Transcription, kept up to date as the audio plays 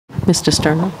Mr.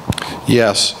 Sternoff?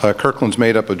 Yes, Kirkland's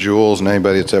made up of jewels, and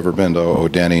anybody that's ever been to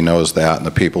Odeni knows that, and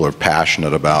the people are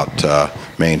passionate about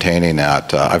maintaining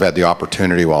that. I've had the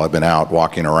opportunity while I've been out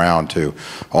walking around to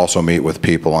also meet with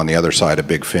people on the other side of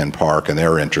Big Finn Park, and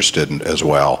they're interested as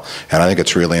well. And I think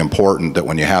it's really important that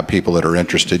when you have people that are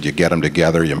interested, you get them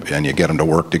together and you get them to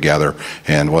work together.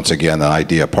 And once again, the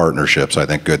idea of partnerships, I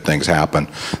think good things happen.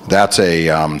 That's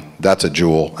a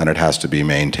jewel, and it has to be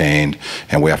maintained,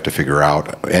 and we have to figure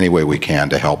out any way we can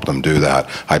to help them do that.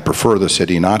 I'd prefer the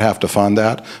city not have to fund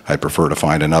that. I'd prefer to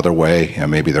find another way,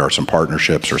 and maybe there are some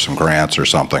partnerships or some grants or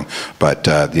something. But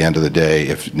at the end of the day,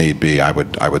 if need be, I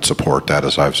would support that,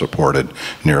 as I've supported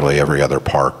nearly every other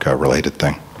park related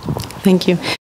thing. Thank you.